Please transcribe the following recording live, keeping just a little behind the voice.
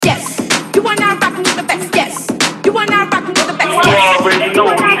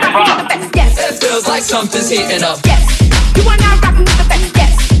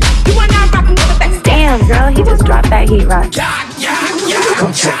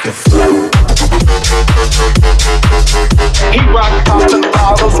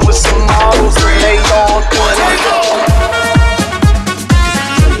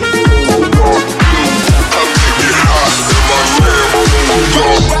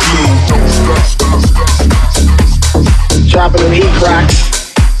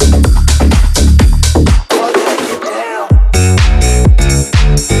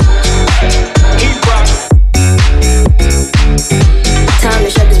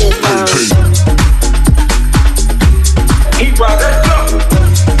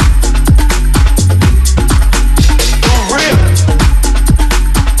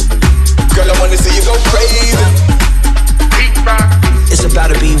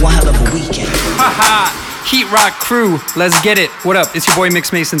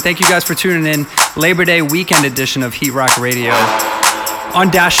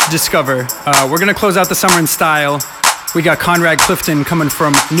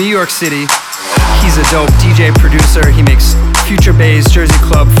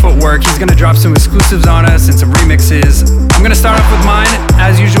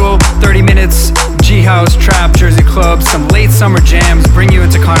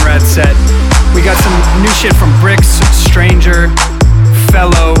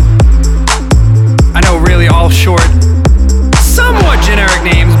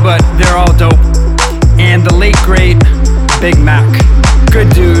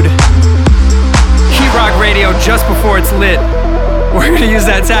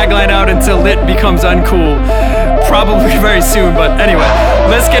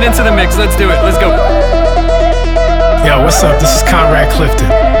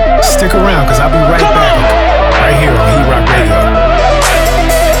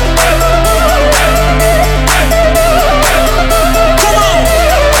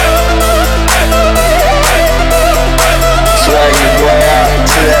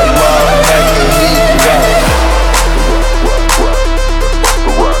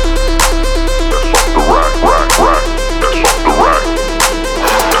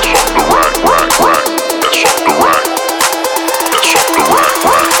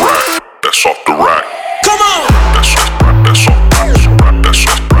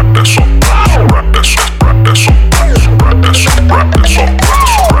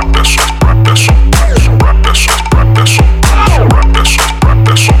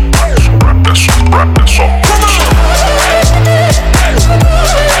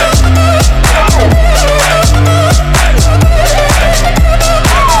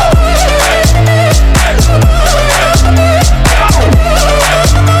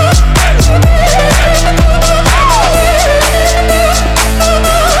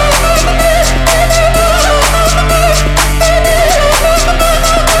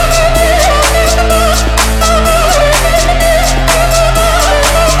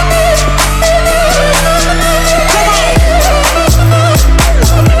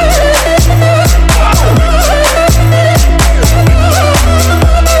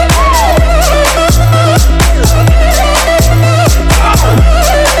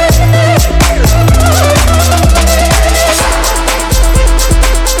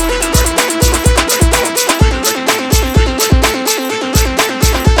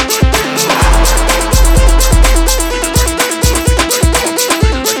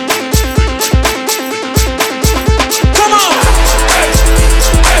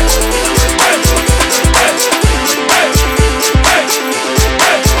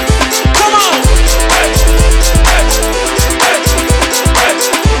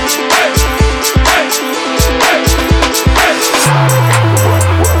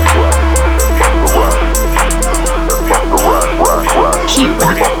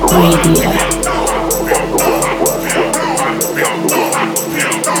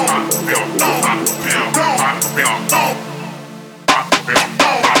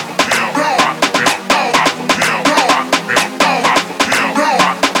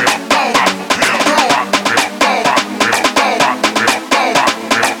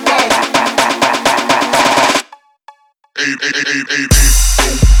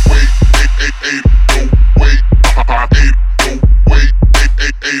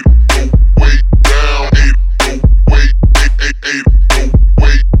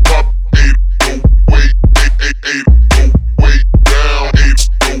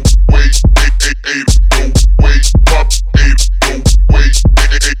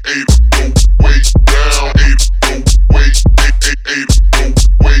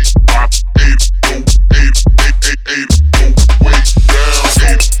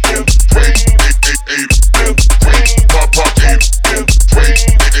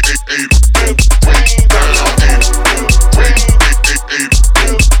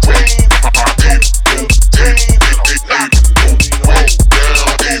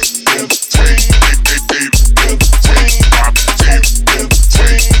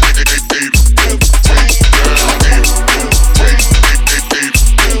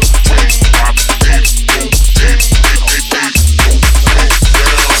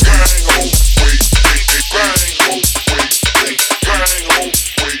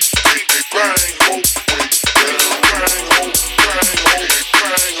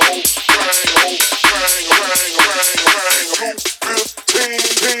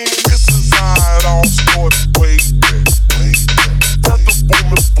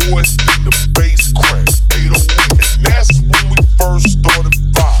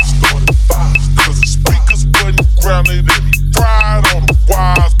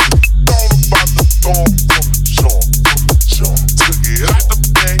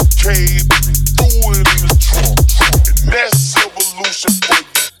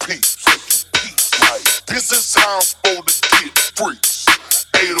This is how I'm supposed to get freaks.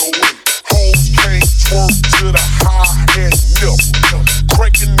 808. Hoes can't twerk to the hi-hat nipple.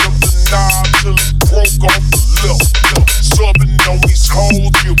 Cranking up the knob till it broke off the lip. Subbing on these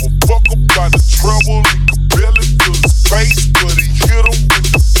hoes, give a fuck about the trouble. He could barely feel his face, but he hit him with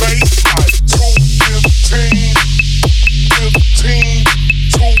the bass like 215, 15,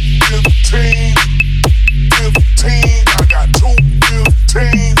 215, 15. I got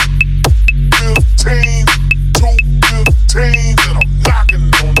 215, 15, 215, and I'm knocking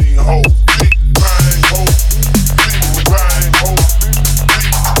on these hoes. Big bang ho, big bang ho,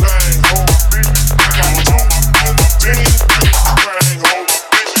 big bang ho. I got 215, big bang ho,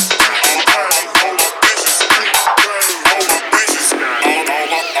 bitches, big bang ho, bitches, big bang ho, bitches. All my bitches, all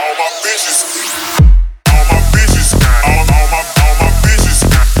my bitches, all my bitches,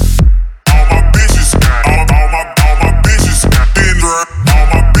 all my bitches, all my bitches, dinner, all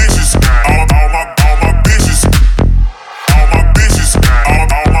my bitches, all my bitches, all my bitches,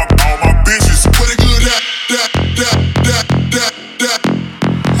 all my bitches. What a good what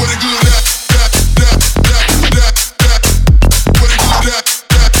a good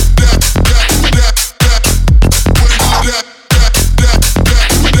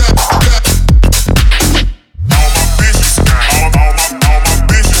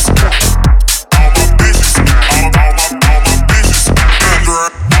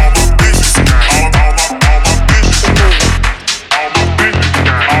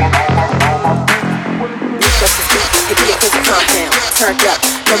turned up,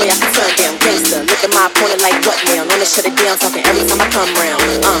 no way I can turn down. Gangsta, look at my opponent like what now? Wanna shut it down, talking every time I come round.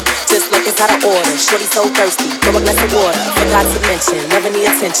 Just like it's out of order. Shorty so thirsty, throw a glass of water. Forgot to mention, never need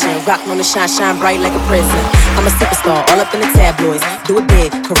attention. Rock on the shine bright like a prison. I'm a superstar, all up in the tabloids. Do it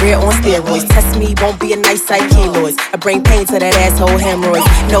big, career on steroids. Test me, won't be a nice sight, keloids. I bring pain to that asshole hemorrhoids.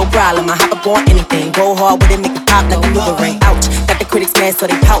 No problem, I hop up on anything. Go hard with it, make it pop like a mover ring. Ouch, got the critics mad so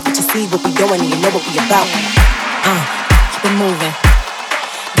they pout. But you see what we doing and you know what we about. Keep it moving.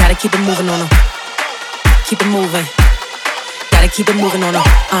 Gotta keep it moving on them. Keep it moving. Gotta keep it moving on them.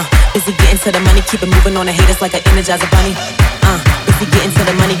 Busy getting to the money, keep it moving on the haters like an Energizer bunny. Busy getting to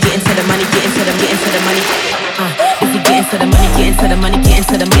the money, getting to the money, getting to the money. Busy getting to the money, getting to the money, getting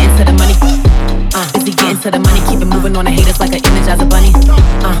to the money. Busy getting to the money, keep it moving on the haters like an Energizer bunny.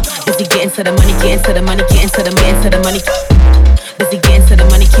 Busy getting to the money, getting to the money, getting to the money. Busy getting to the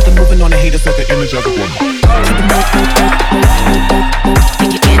money, keep it moving on the haters like an Energizer bunny. Keep it moving,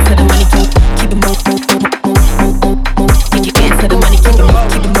 and you get to the money, keep it moving, and you get to the money, keep it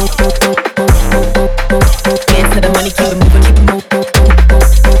moving, get to the money, keep it moving,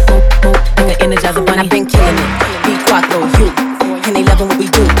 like an Energizer bunny. I've been killing it, be quattro, you, and they loving what we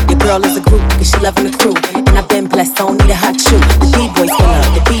do. Your girl is a group, cause she loving the crew, and I've been blessed, I don't need a hot shoe. The B-boys fill up,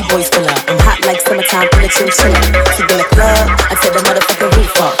 the B-boys fill up. I'm hot like summertime in the chin-chin. So in the club, I tear the motherfucking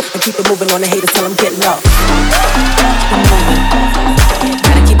roof up, and keep it moving on the haters till I'm getting low. I'm moving.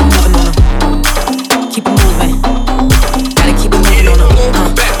 Gotta keep it moving on them. Keep it moving. Gotta keep it moving on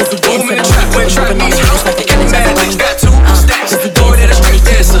them. Busy getting to the money, keep it moving on the haters like an Energizer bunny. Busy getting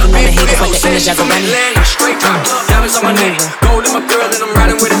to the money, keep it moving on the haters like an Energizer bunny. Straight drop, diamonds on my neck. Gold in my girl and I'm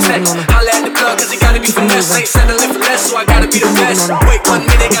riding with a tech. Holla at the club cause it gotta be finesse. Ain't settling for less, so I gotta be the best. Wait 1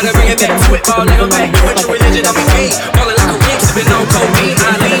 minute, gotta bring it back to it. Ball like I'm back, you and your religion, I'm a king. Ballin' like a ring, sippin' on codeine.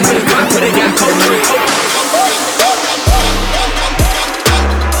 I lean with a rock, but it got cold drink.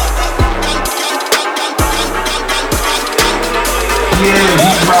 Yeah,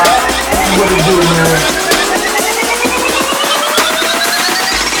 Heatrock. What it do, man?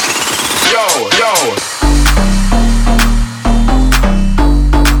 Yo.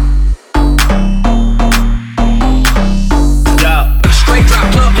 Straight drop,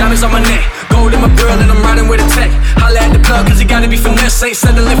 club, diamonds on my neck. Gold in my girl and I'm riding with a tech. Holla at the plug cause it gotta be finesse. Ain't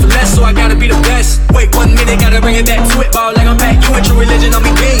settling for less, so I gotta be the best. Wait 1 minute, gotta bring it back to it. Ball like I'm back, you and your religion on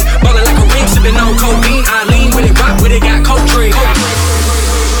me beam. Ballin' like a ring, sippin' on codeine. I lean with it, rock with it, got cold drink.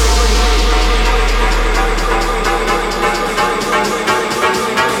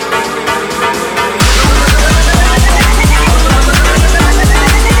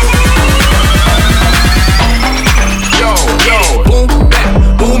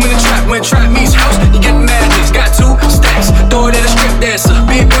 Trap meets house, you get the madness. Got 2 stacks, throw it at a strip dancer.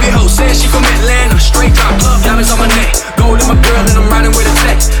 Big booty hoe, says she from Atlanta. Straight drop, diamonds on my neck. Gold in my girl and I'm riding with a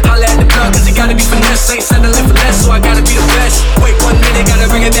text. Holla at the plug cause it gotta be finesse. Ain't settling for less, so I gotta be the best. Wait 1 minute,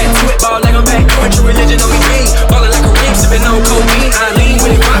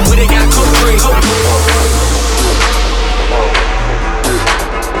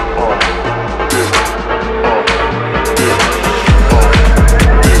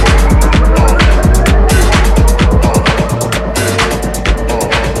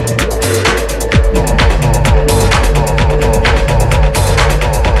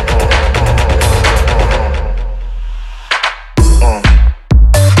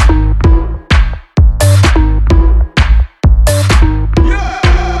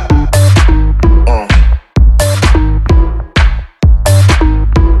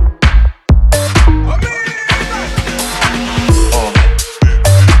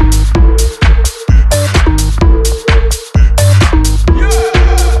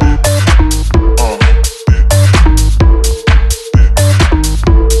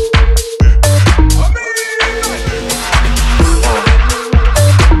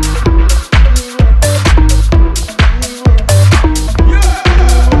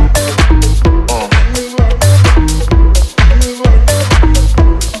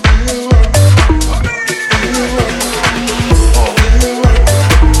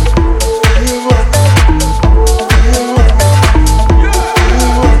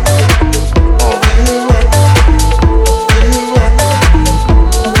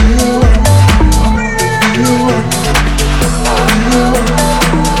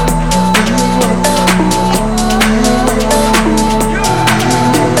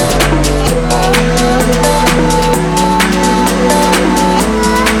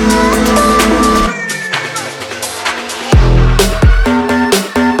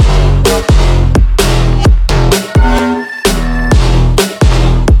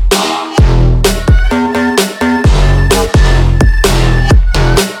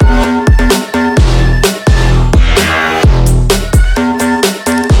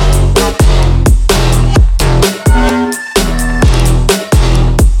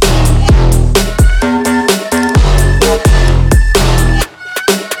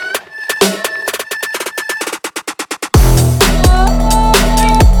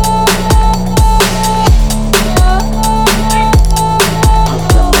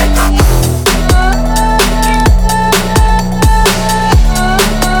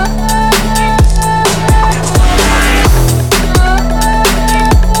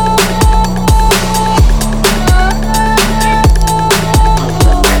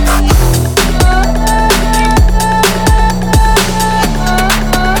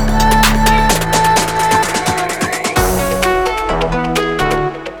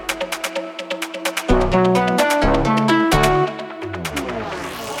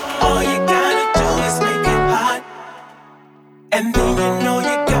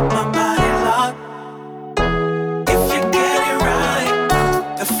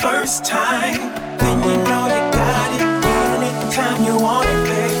 first time, then you know you got it. Anytime you want it,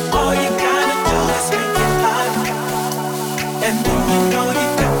 babe, all you gotta do is make it hot. And then you know you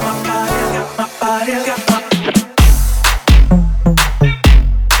got my body, got my body, got my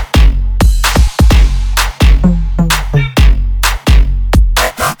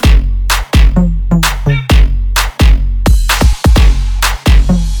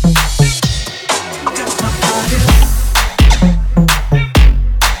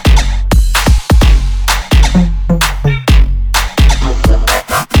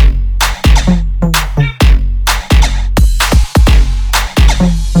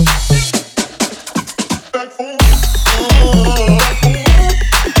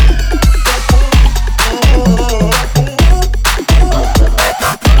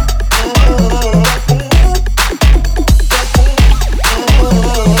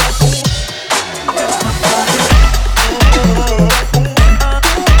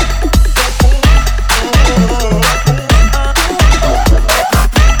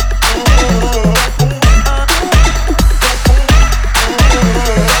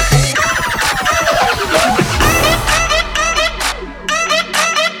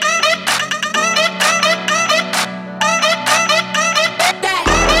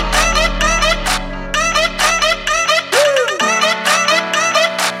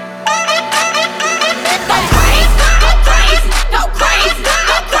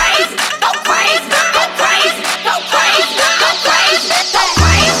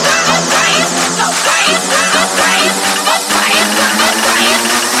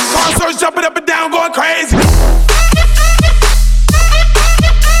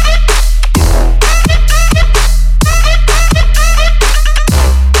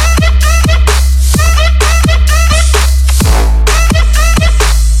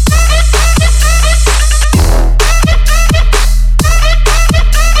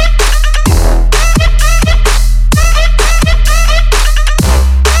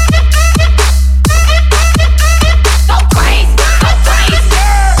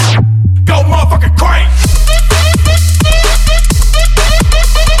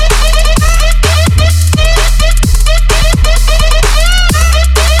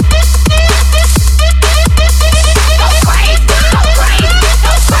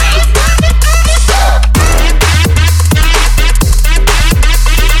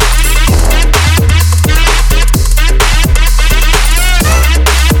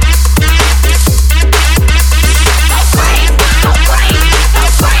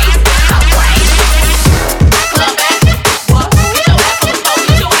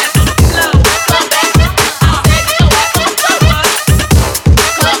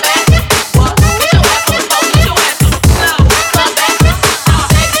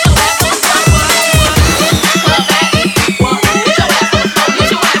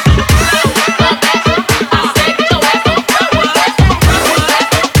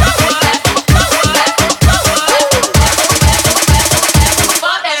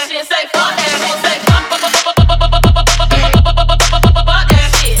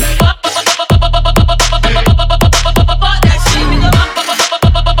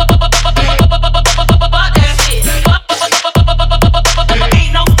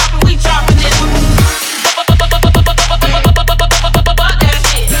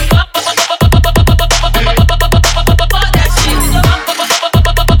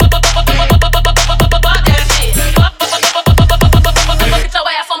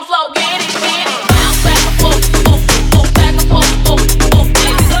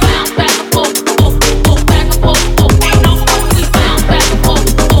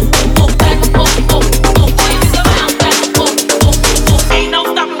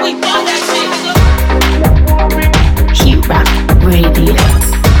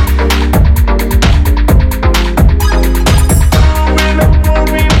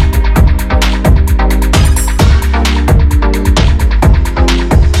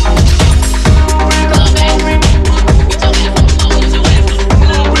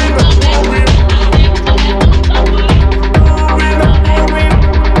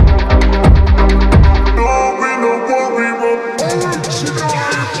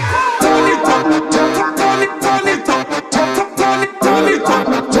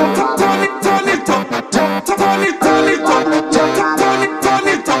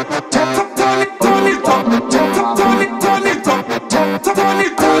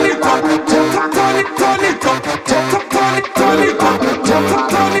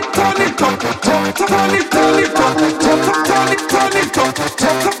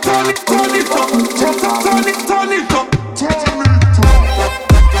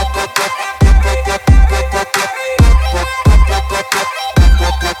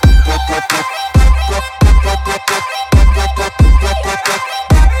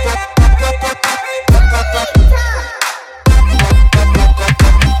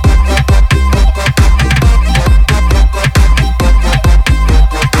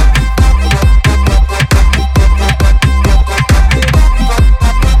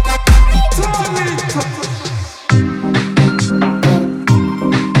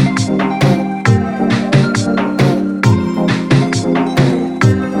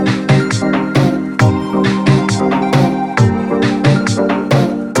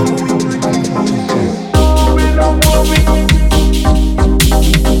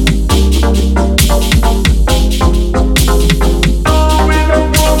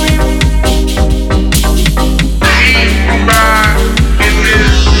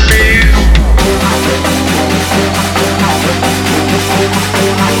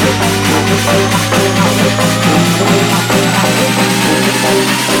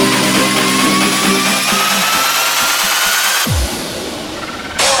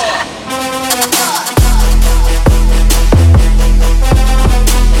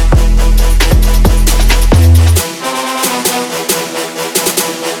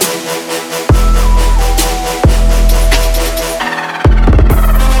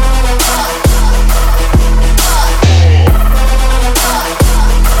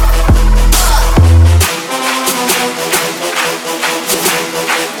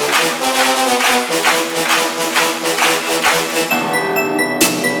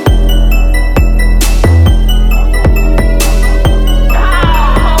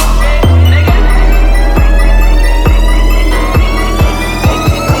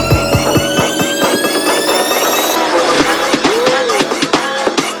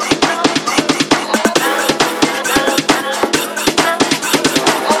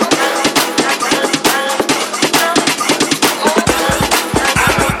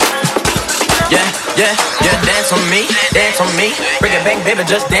Yeah, yeah, dance on me, dance on me. Bring it back, baby,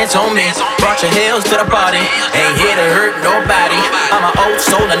 just dance on me. Brought your heels to the party, ain't here to hurt nobody. I'm an old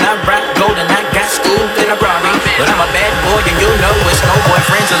soul and I rock gold and I got school in a Rari. But I'm a bad boy and you know it's no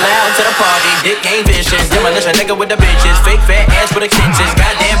boyfriends allowed to the party. Dick ain't vicious, demolition nigga with the bitches. Fake fat ass with extensions,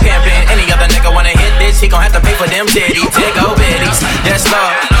 goddamn pimpin'. Any other nigga wanna hit this, he gon' have to pay for them titties. Take old bitties, yes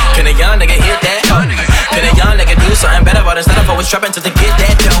lord. Can a young nigga hit that? Can a young nigga do something better? But instead of always trapping to get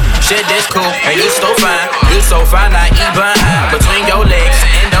that dough. Shit, this cool, and you so fine, I eat behind between your legs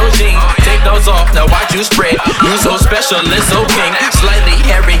and those jeans. Take those off, now watch you spread. You so special, it's so king. Slightly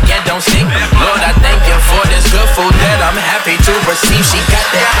hairy and don't stink. Lord, I thank you for this good food that I'm happy to receive. She got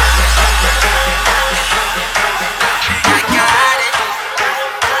that. I got it.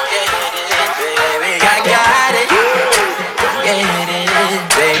 Baby, I got it. Yeah,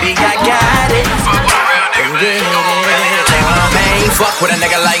 baby, I got it. Fuck with a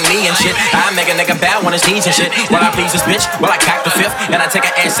nigga like me and shit. I make a nigga bow on his knees and shit. While I please this bitch, while I cock the fifth, and I take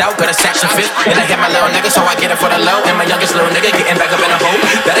her ass out, got a section fifth. And I hit my little nigga, so I get it for the low. And my youngest little nigga getting back up in the hole.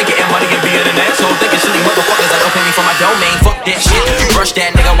 Better getting money and being an asshole. Thinking silly motherfuckers that don't pay me for my domain. Fuck that shit. Rush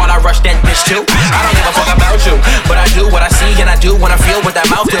that nigga while I rush that bitch too. I don't give a fuck about you, but I do what I see and I do what I feel what that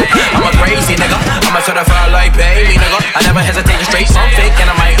mouth do. I'm a crazy nigga. I'm a certified like baby nigga. I never hesitate to straight some fake, and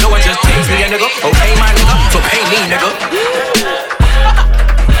I might know it just takes me a nigga. Okay, my nigga, so pay me nigga.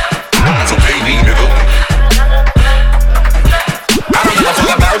 So pay me, nigga. I don't give a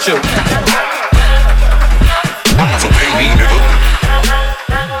fuck about you. So pay me, nigga.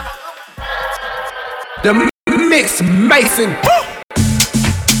 The MixMason.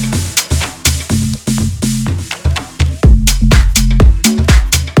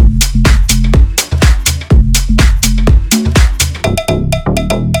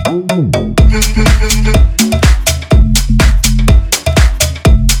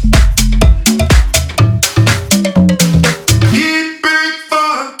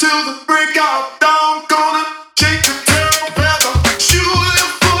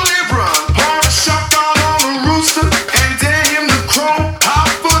 Shotgun on the rooster and dare him to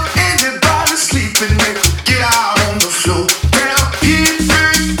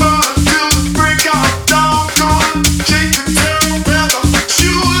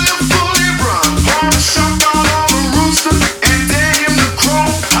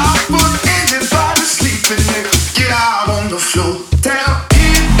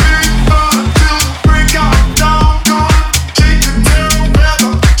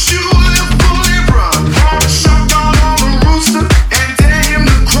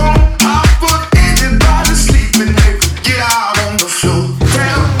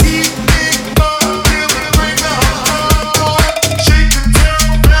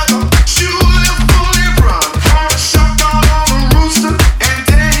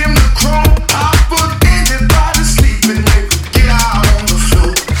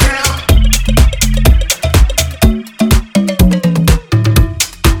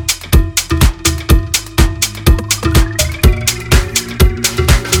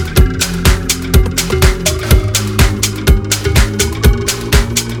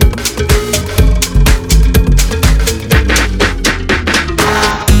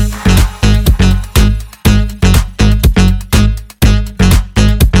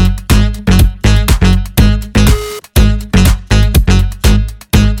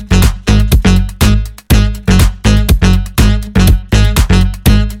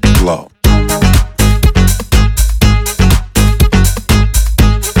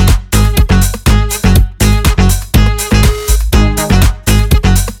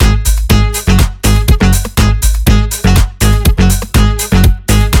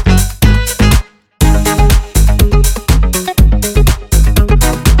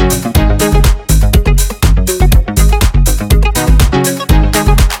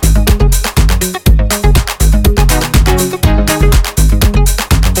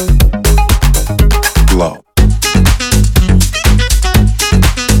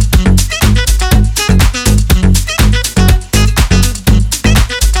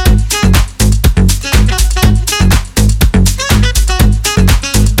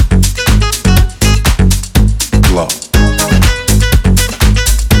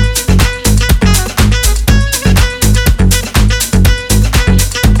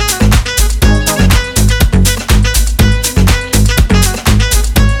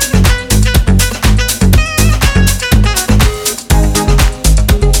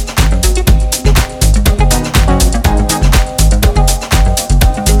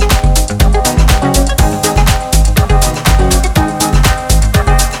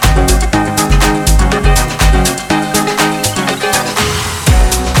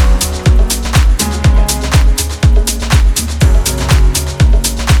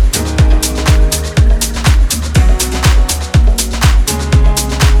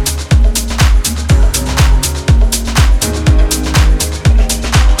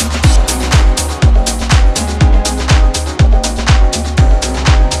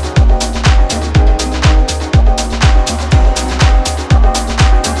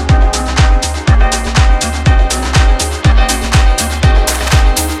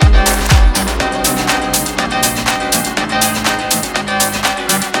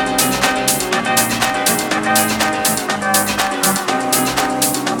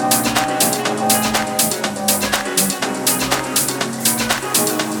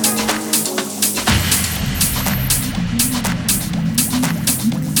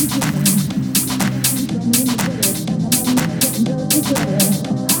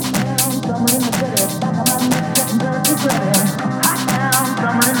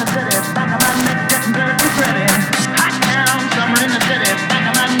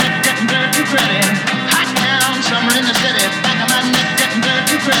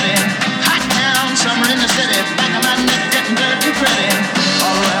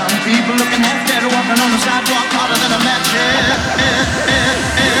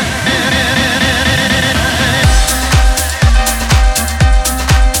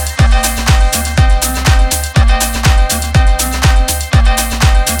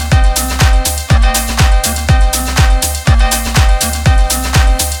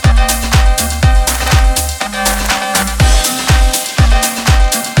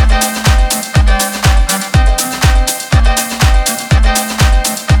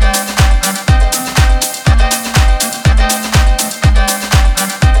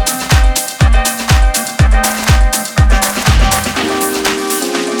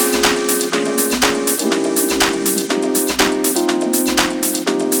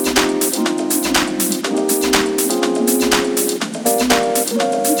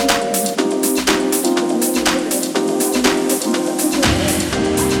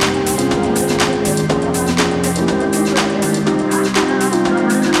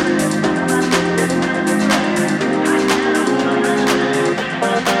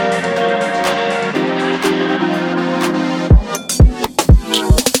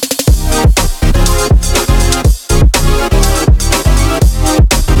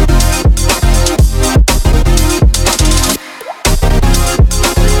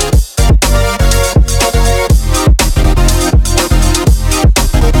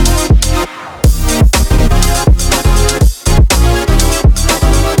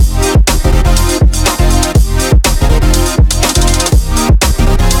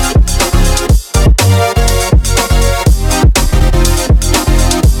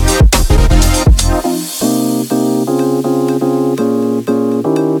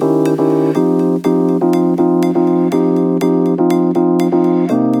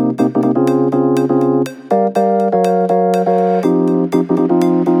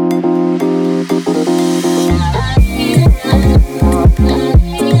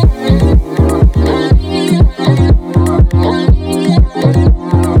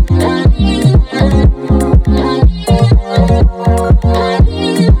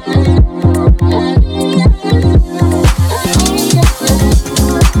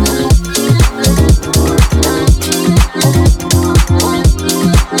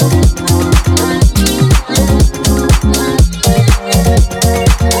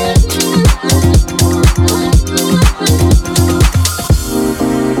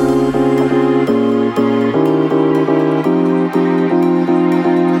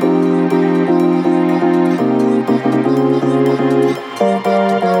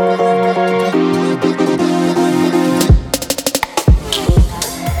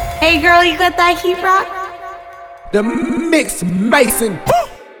Hey girl, you got that heat rock? The MixMason.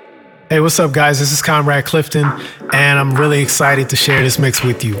 Hey, what's up, guys? This is Conrad Clifton, and I'm really excited to share this mix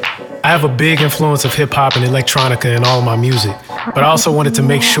with you. I have a big influence of hip-hop and electronica in all of my music, but I also wanted to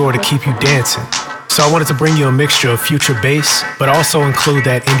make sure to keep you dancing. So I wanted to bring you a mixture of future bass, but also include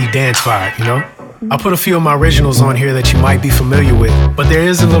that indie dance vibe, you know? I'll put a few of my originals on here that you might be familiar with, but there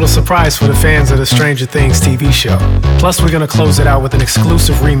is a little surprise for the fans of the Stranger Things TV show. Plus, we're gonna close it out with an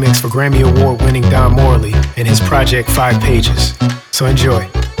exclusive remix for Grammy Award-winning Don Morley and his project 5 Pages. So enjoy.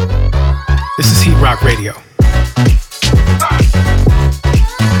 This is Heatrock Radio.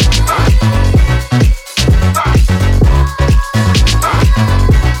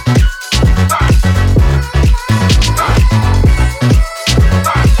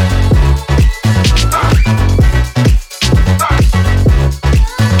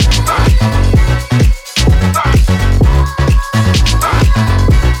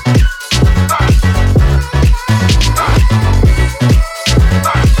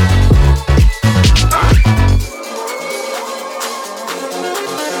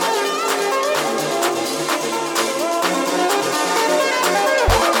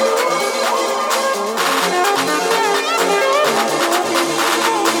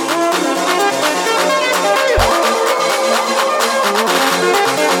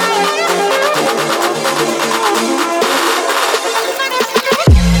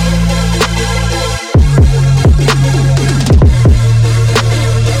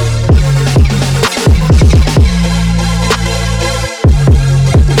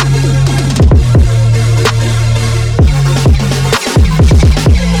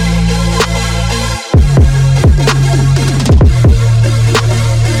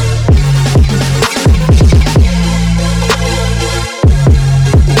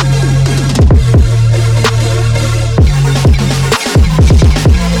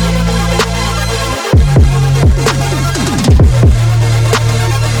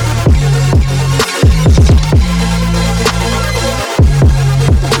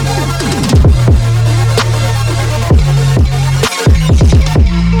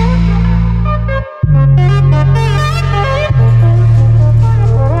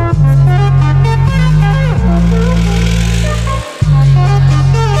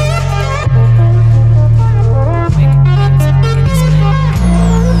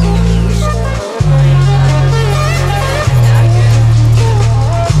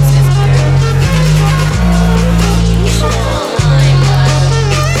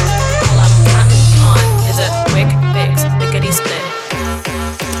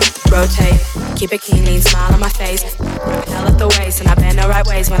 Keep it clean, lean, smile on my face. Hell at the waist, and I bend the right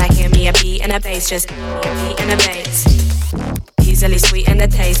ways when I hear me a beat and a bass. Just a beat and a bass. Easily sweeten the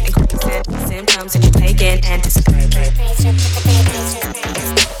taste, increasing symptoms that you take in, anticipate.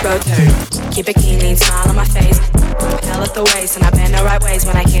 Rotate. Keep it clean, lean, smile on my face. Hell at the waist, and I bend the right ways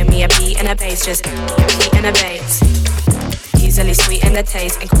when I hear me a beat and a bass. Just a beat and a bass. Easily sweeten the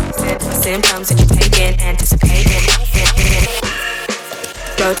taste, increasing symptoms that you take in, anticipating.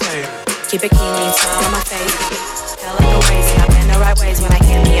 Rotate. Keep it clean, lean, smile on my face. Hell at the waist, and I bend the right ways when I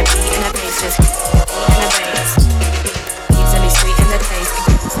hear me a beat and a bass. Just a beat and a bass. Easily sweeten the taste,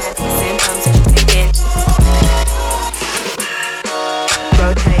 increasing symptoms that you take in.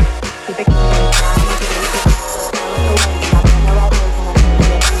 Rotate.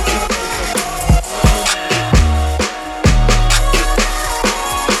 Keep it clean, lean, smile on my face. Hell at the waist, and I bend the right ways when I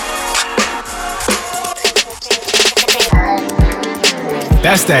hear me a beat and a bass.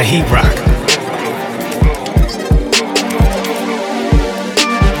 That's that heat rock.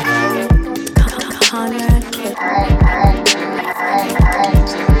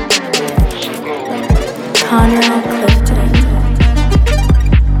 Conrad Clifton.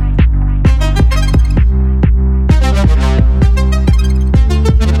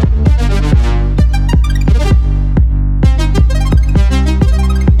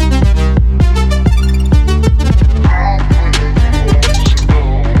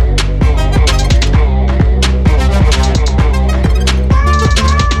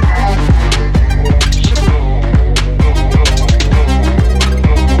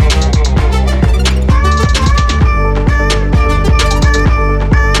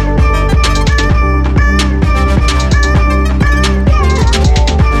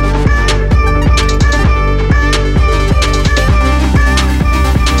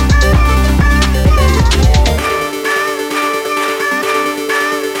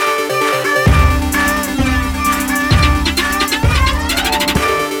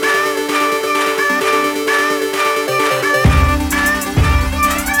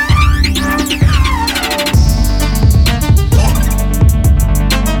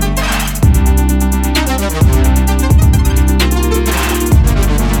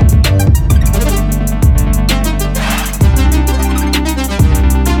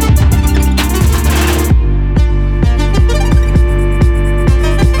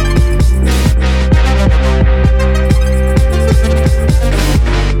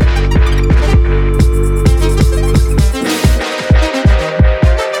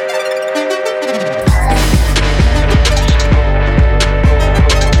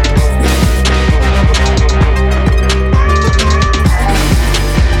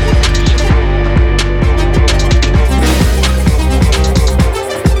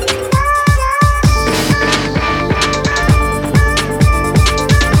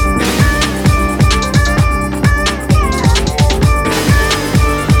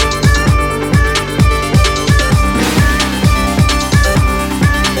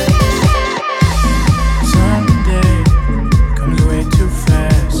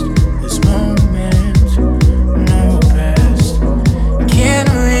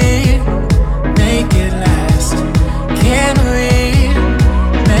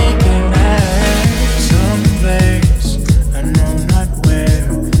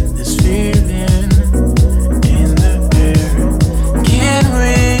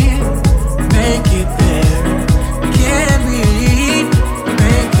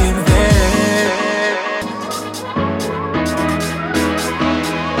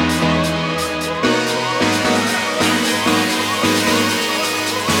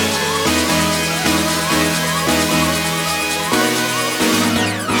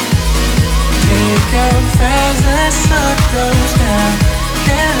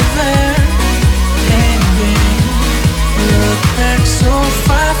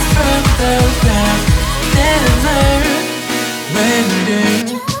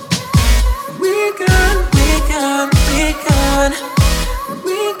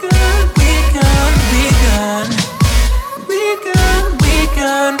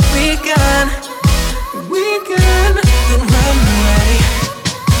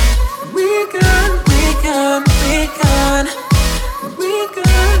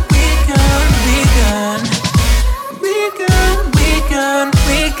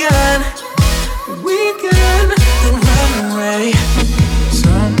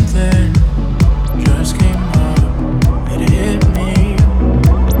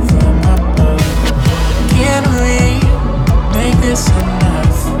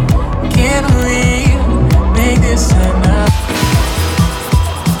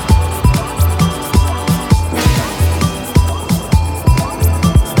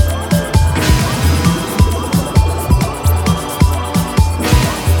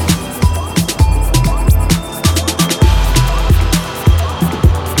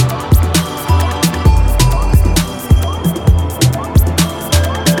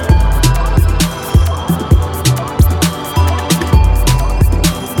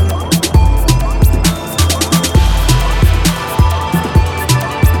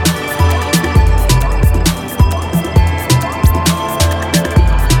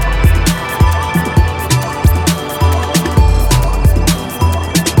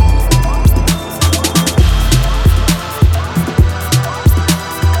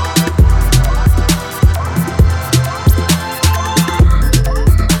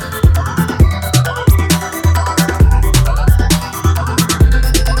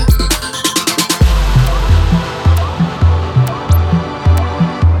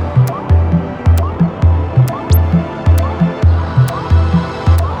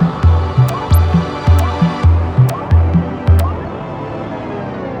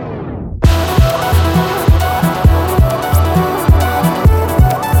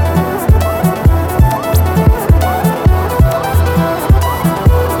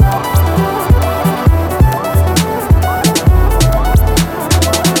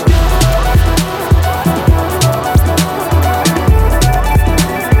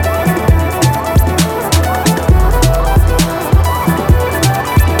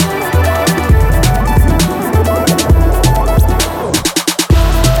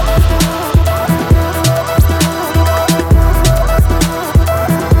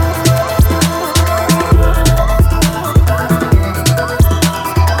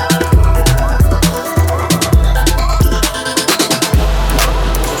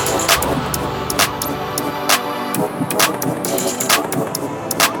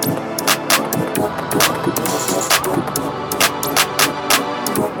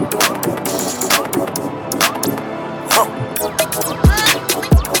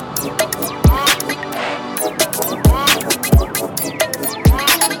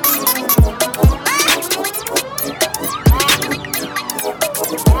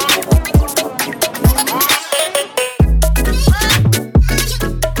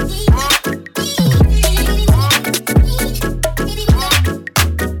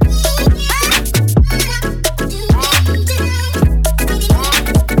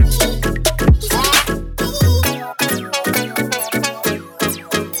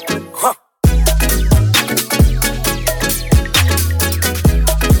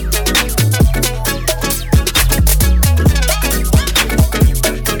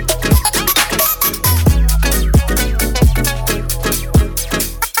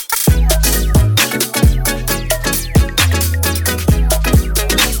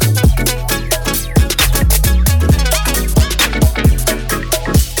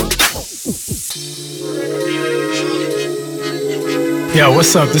 Yo,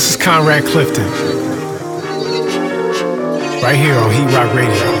 what's up? This is Conrad Clifton. Right here on Heatrock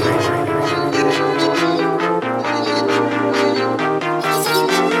Radio.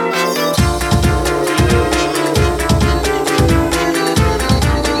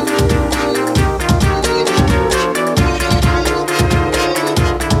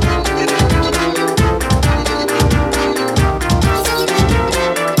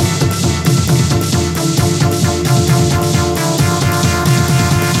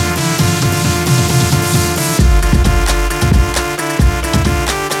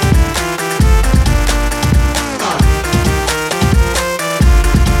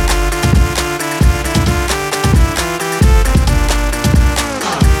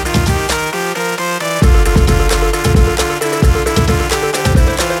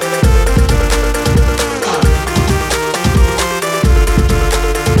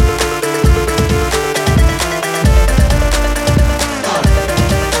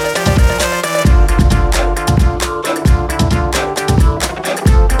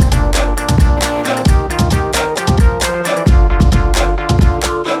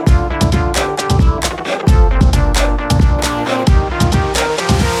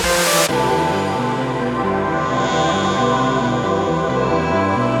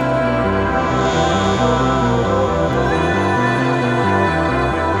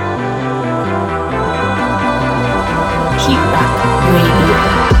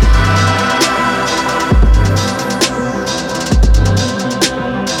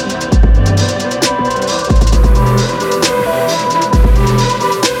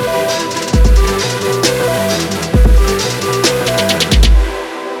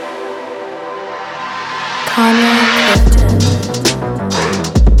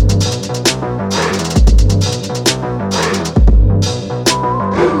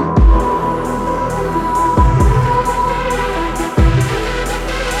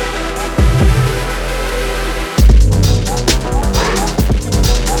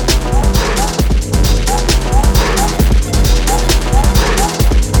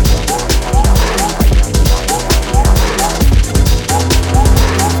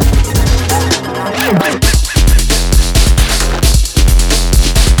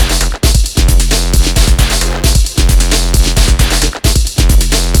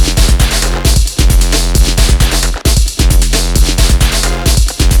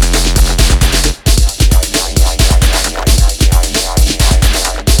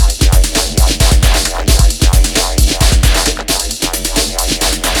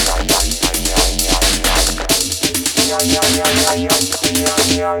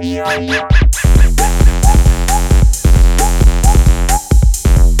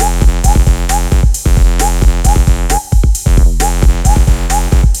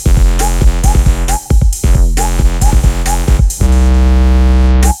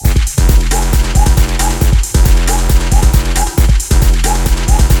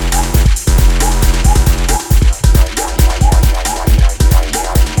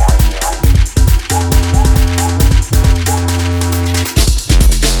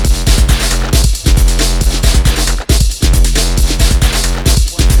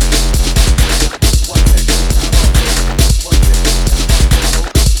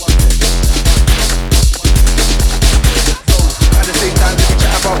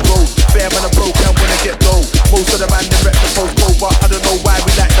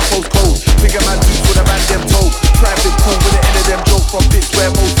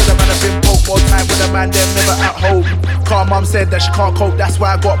 That she can't cope, that's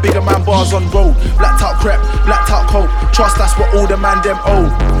why I got bigger man bars on road. Blacked out crap, blacked out coke. Trust that's what all the man them owe.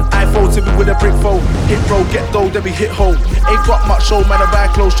 iPhone to me with a brick phone. Hit road, get dough, then we hit home. Ain't got much show, man, I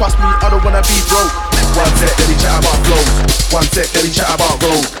buy clothes. Trust me, I don't wanna be broke. One sec, let me chat about flows. One sec, let me chat about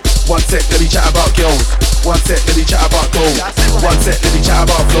road. One sec, let me chat about girls. One sec, let me chat about gold. One sec, let me chat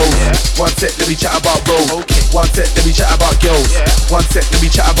about flows. One sec, let me chat about road. One sec, let me chat about girls. One sec, let me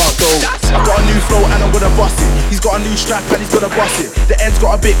chat about gold. I got a new flow and I'm gonna bust it. He's got a new strap and he's gonna bust it. The end's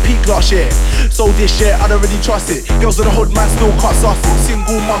got a big peak last year, so this year I don't really trust it. Girls in the hood, man, still can't suss it.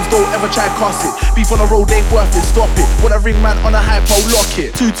 Single mums don't ever try cuss it. Beef on the road ain't worth it, stop it. Want a ring man on a high pole, lock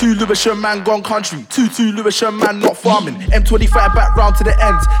it. 2-2 Lewisham man gone country. 2-2 Lewisham man not farming. M25 back round to the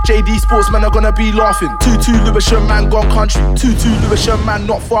ends. JD sportsmen are gonna be laughing. 2-2 Lewisham man gone country. 2-2 Lewisham man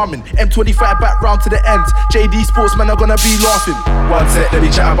not farming. M25 back round to the ends. JD sportsmen are gonna be laughing. One sec, let me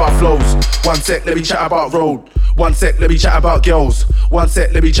chat about flows. One sec, let me chat about road. One sec, let me chat about girls. One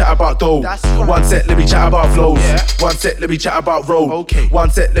sec, let me chat about dough. Right. One sec, let me chat about flows. Yeah. One sec, let me chat about road. Okay. One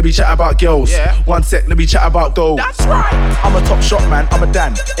sec, let me chat about girls. Yeah. One sec, let me chat about dough. That's right. I'm a top shot man, I'm a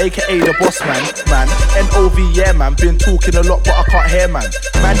Dan, aka the boss man. NOV, yeah man, been talking a lot but I can't hear man.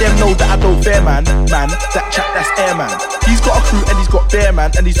 Man, them know that I don't fair man. Man, that chat that's air man. He's got a crew and he's got bear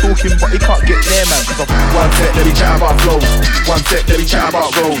man, and he's talking but he can't get near man. One sec, let me chat about flows. One sec, let me chat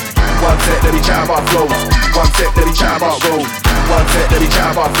about road. One sec, let me chat about flows. One sec, let me chat about road. One sec, let me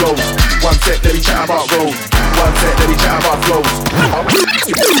chat about flows. One sec, let me chat about road. One sec, let me chat about flows.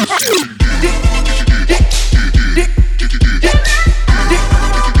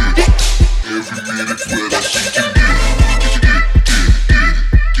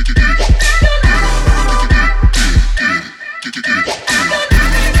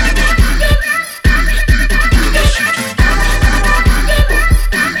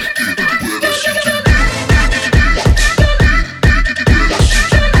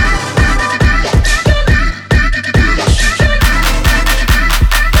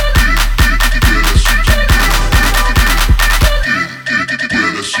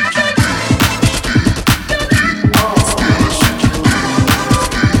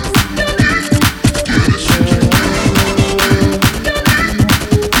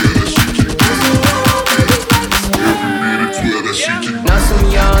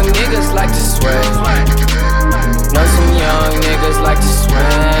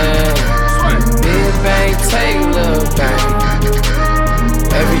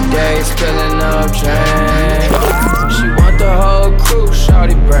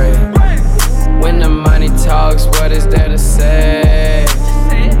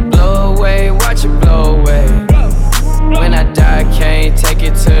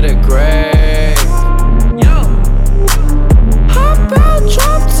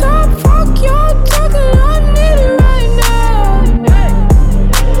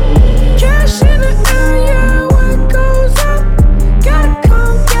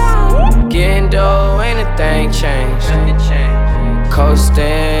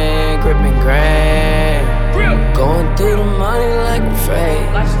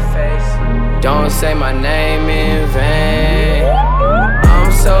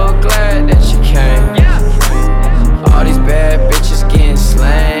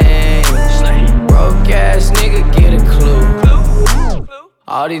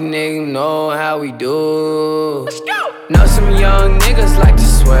 All these niggas know how we do. Let's go. Know some young niggas like to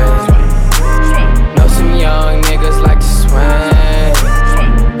sweat. Know some young niggas like to swing.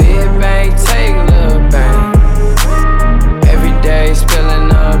 Big bang, take a little bang. Every day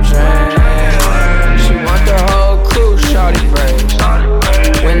spilling up drain. She want the whole crew, shawty brave.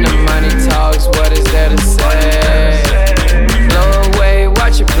 When the money talks, what is there to say? Blow away,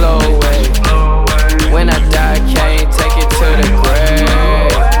 watch it blow away. When I die, can't take it to the grave.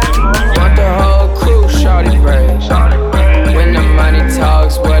 Want the whole crew, shawty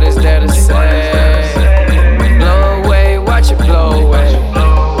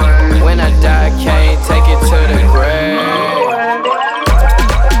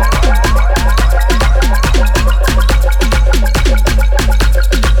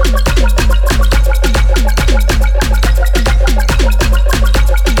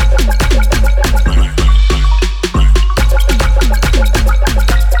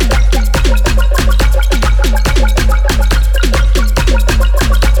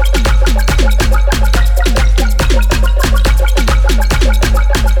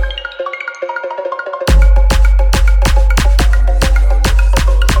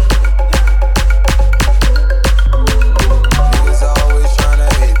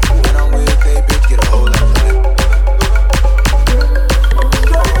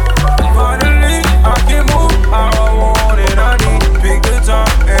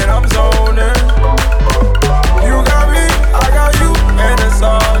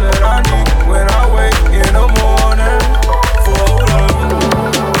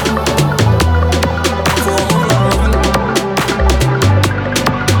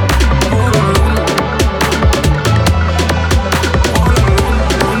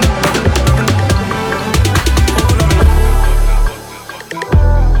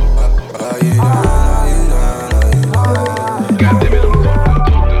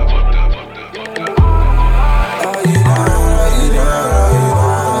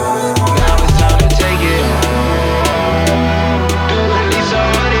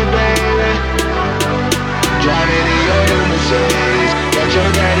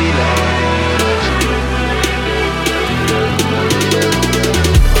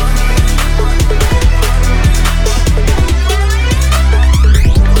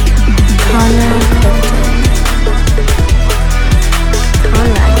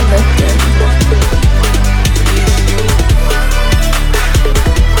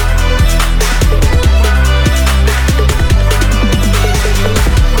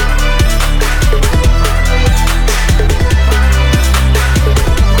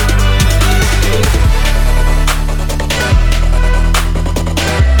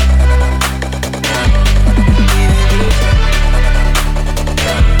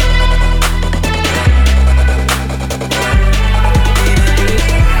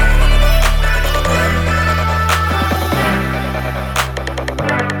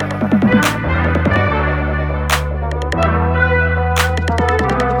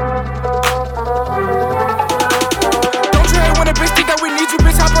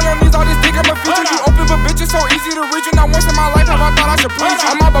preaching. Not once in my life have I thought I should preach.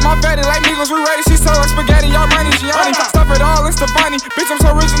 I'm all about my fatty like Migos, we ready. She so like spaghetti, y'all money, Gianni. Stuff it all, it's Stefani. Bitch, I'm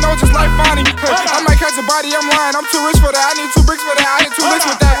so original, just like Fonnie. I might catch a body, I'm lying. I'm too rich for that. I need 2 bricks for that. I hit 2 licks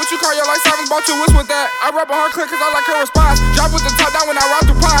with that. What you call your life savings? Bought 2 whips with that. I rap a hard click cause I like her response. Drop with the top down when I rock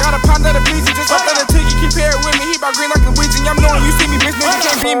the pot. Got a pound of the PG, just off the Tiki. Keep hair with me. He bout green like Luigi. I'm knowing you see me, bitch, nigga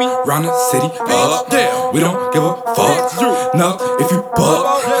can't beat me. Round the city, we don't give a fuck. No, if you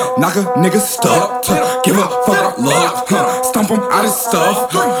buck, knock a nigga stuck. Give a fuck about love. Stomp him out his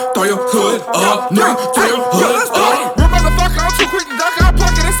stuff. Throw your hood up, nigga. Throw your hood up. Real motherfucker, I'm too quick to duck. I'll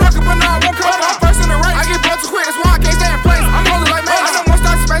pluck it and suck it, but no, I won't come. I'm first in the race. I get bumped too quick, that's why I can't stay in place. I'm holding like man. I don't want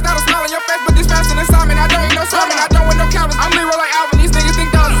start space, not a smile on your face, but this faster than Simon. I don't eat no salmon, I don't want no cowards. I'm Leroy like Alvin. These niggas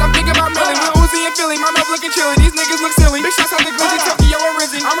think dollars. I'm thinking about Millie. With Uzi and Philly, my mouth looking chilly. These niggas look silly. Big shots out the glizzy, Tokyo and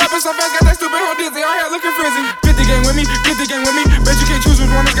Rizzy. I'm rapping so fast, got that stupid hoe dizzy. Our hair looking frizzy. 50 gang with me, 50 gang with me. Bet you can't choose which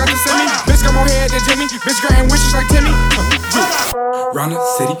one that's got to send me. Bitch got more head than Jimmy. Bitch granting wishes like Timmy. Round the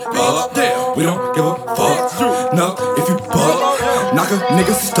city, we don't give a fuck. No, if you buck, knock a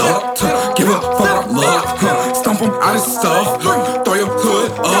nigga stuck. Give a fuck about love. Stomp him out his stuff. Throw your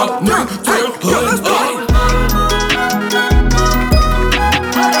hood up, nigga. Throw your hood up.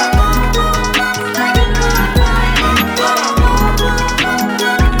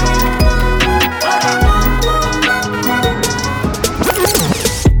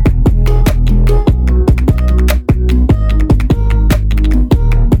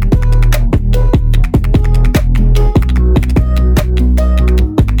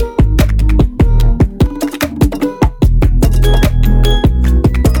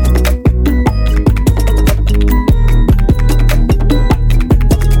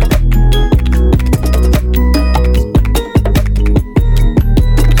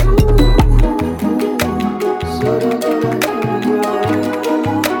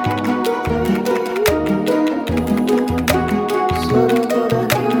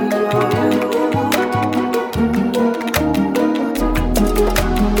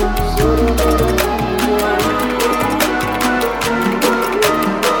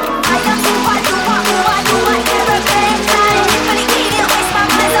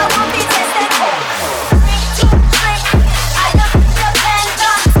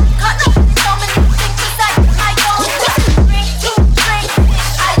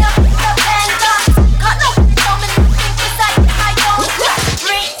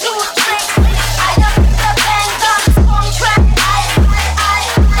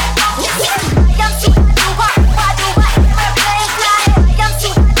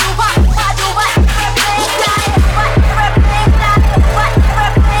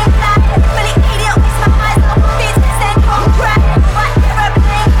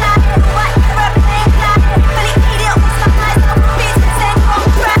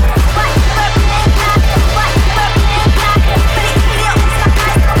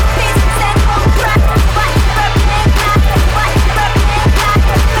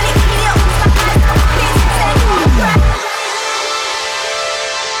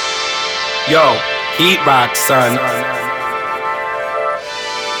 Yo, Heatrock, son.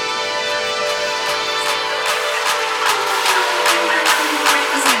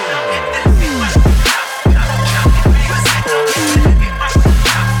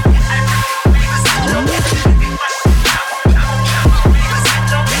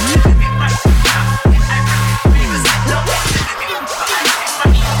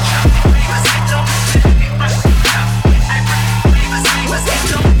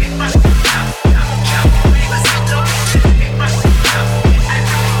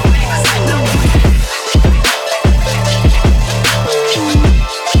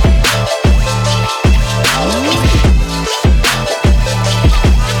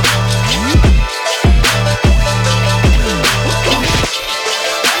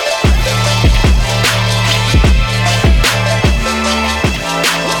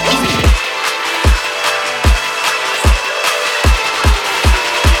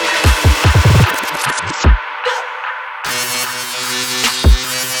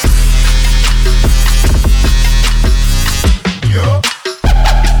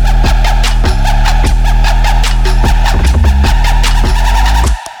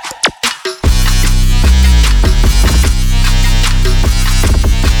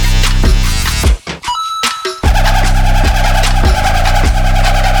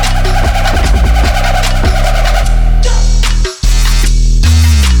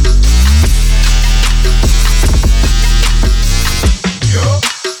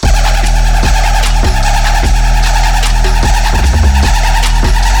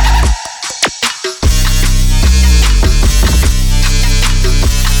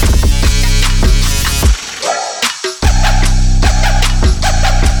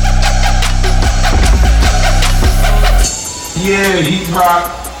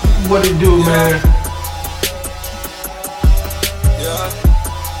 Heatrock, what it do, man?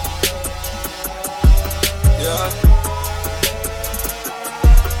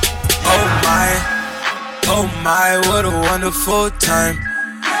 Oh my, what a wonderful time.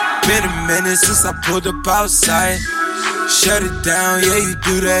 Been a minute since I pulled up outside. Shut it down, yeah, you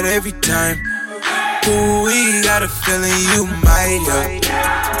do that every time. Ooh, we got a feeling you might,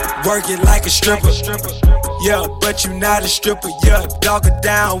 yeah. Work it like a stripper, yeah, but you not a stripper, yeah. Dog it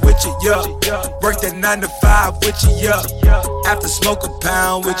down with you, yeah. Work that 9 to 5 with you, yeah. After smoke a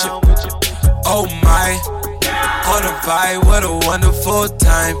pound with you. Oh my, on a vibe, what a wonderful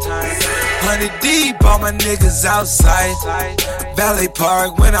time. 100 deep, all my niggas outside. Valet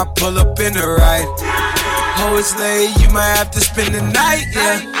Park when I pull up in the ride. Oh, it's late, you might have to spend the night,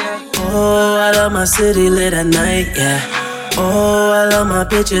 yeah. Oh, I love my city lit at night, yeah. Oh, I love my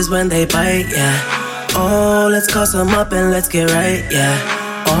bitches when they bite, yeah. Oh, let's call some up and let's get right, yeah.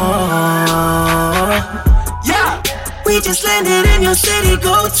 Oh, yeah. We just landed in your city,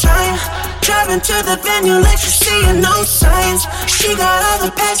 go time. Driving to the venue like she's seeing no signs. She got all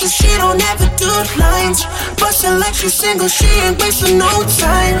the passes, she don't ever do lines. Bustin' like she's single, she ain't wasting no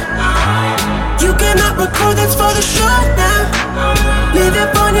time. You cannot record, that's for the show now. Leave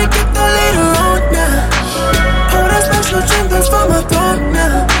it on you, get that later on now. Hold that special drink, that's for my throat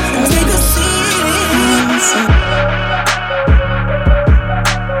now. And take a seat.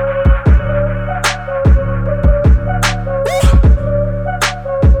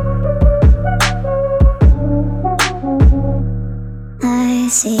 I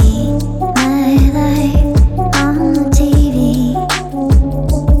see my life on the TV.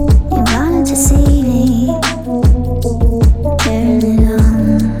 You wanted to see me. Turn it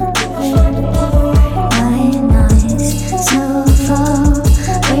on. White noise, snowfall,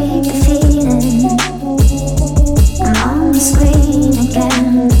 break the feeling. I'm on the screen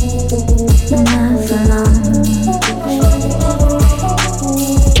again, but not for long.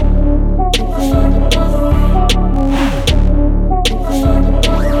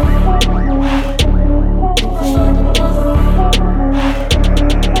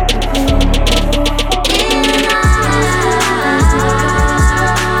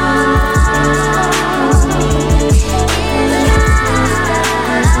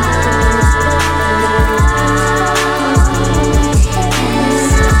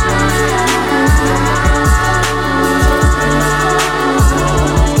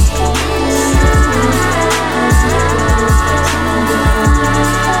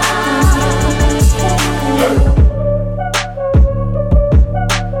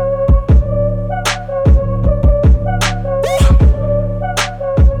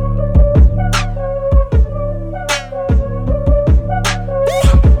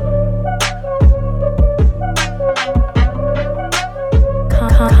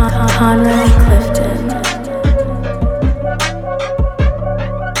 Conrad Clifton.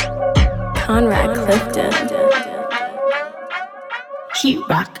 Conrad Clifton.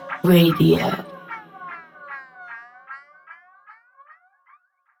 Heatrock Radio.